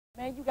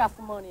man. You got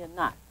some money or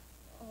not?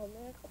 Oh,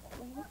 man, come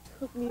on, man. You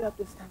took me up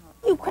this time.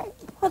 You can't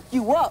hook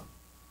you up.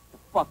 Get the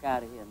fuck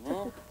out of here,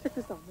 man. Check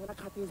this out, man. I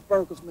got these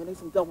burgers, man. They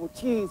some double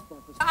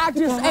cheeseburgers. I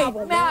just ate,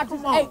 man. I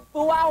just ate,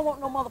 fool. I don't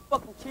want no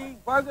motherfucking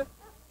cheeseburger. If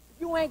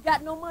you ain't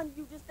got no money,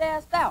 you just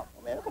asked out.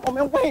 Oh, man, come on,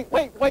 man.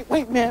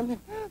 Wait, man.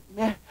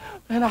 Man,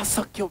 I'll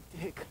suck your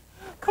dick.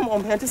 Come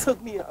on, man. Just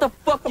hook me up. What the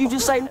fuck you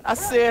just say? I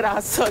said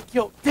I'll suck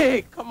your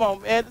dick. Come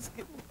on, man. Just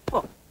get me.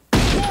 Fuck.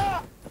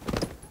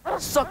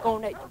 Suck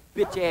on that,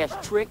 you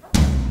bitch-ass trick.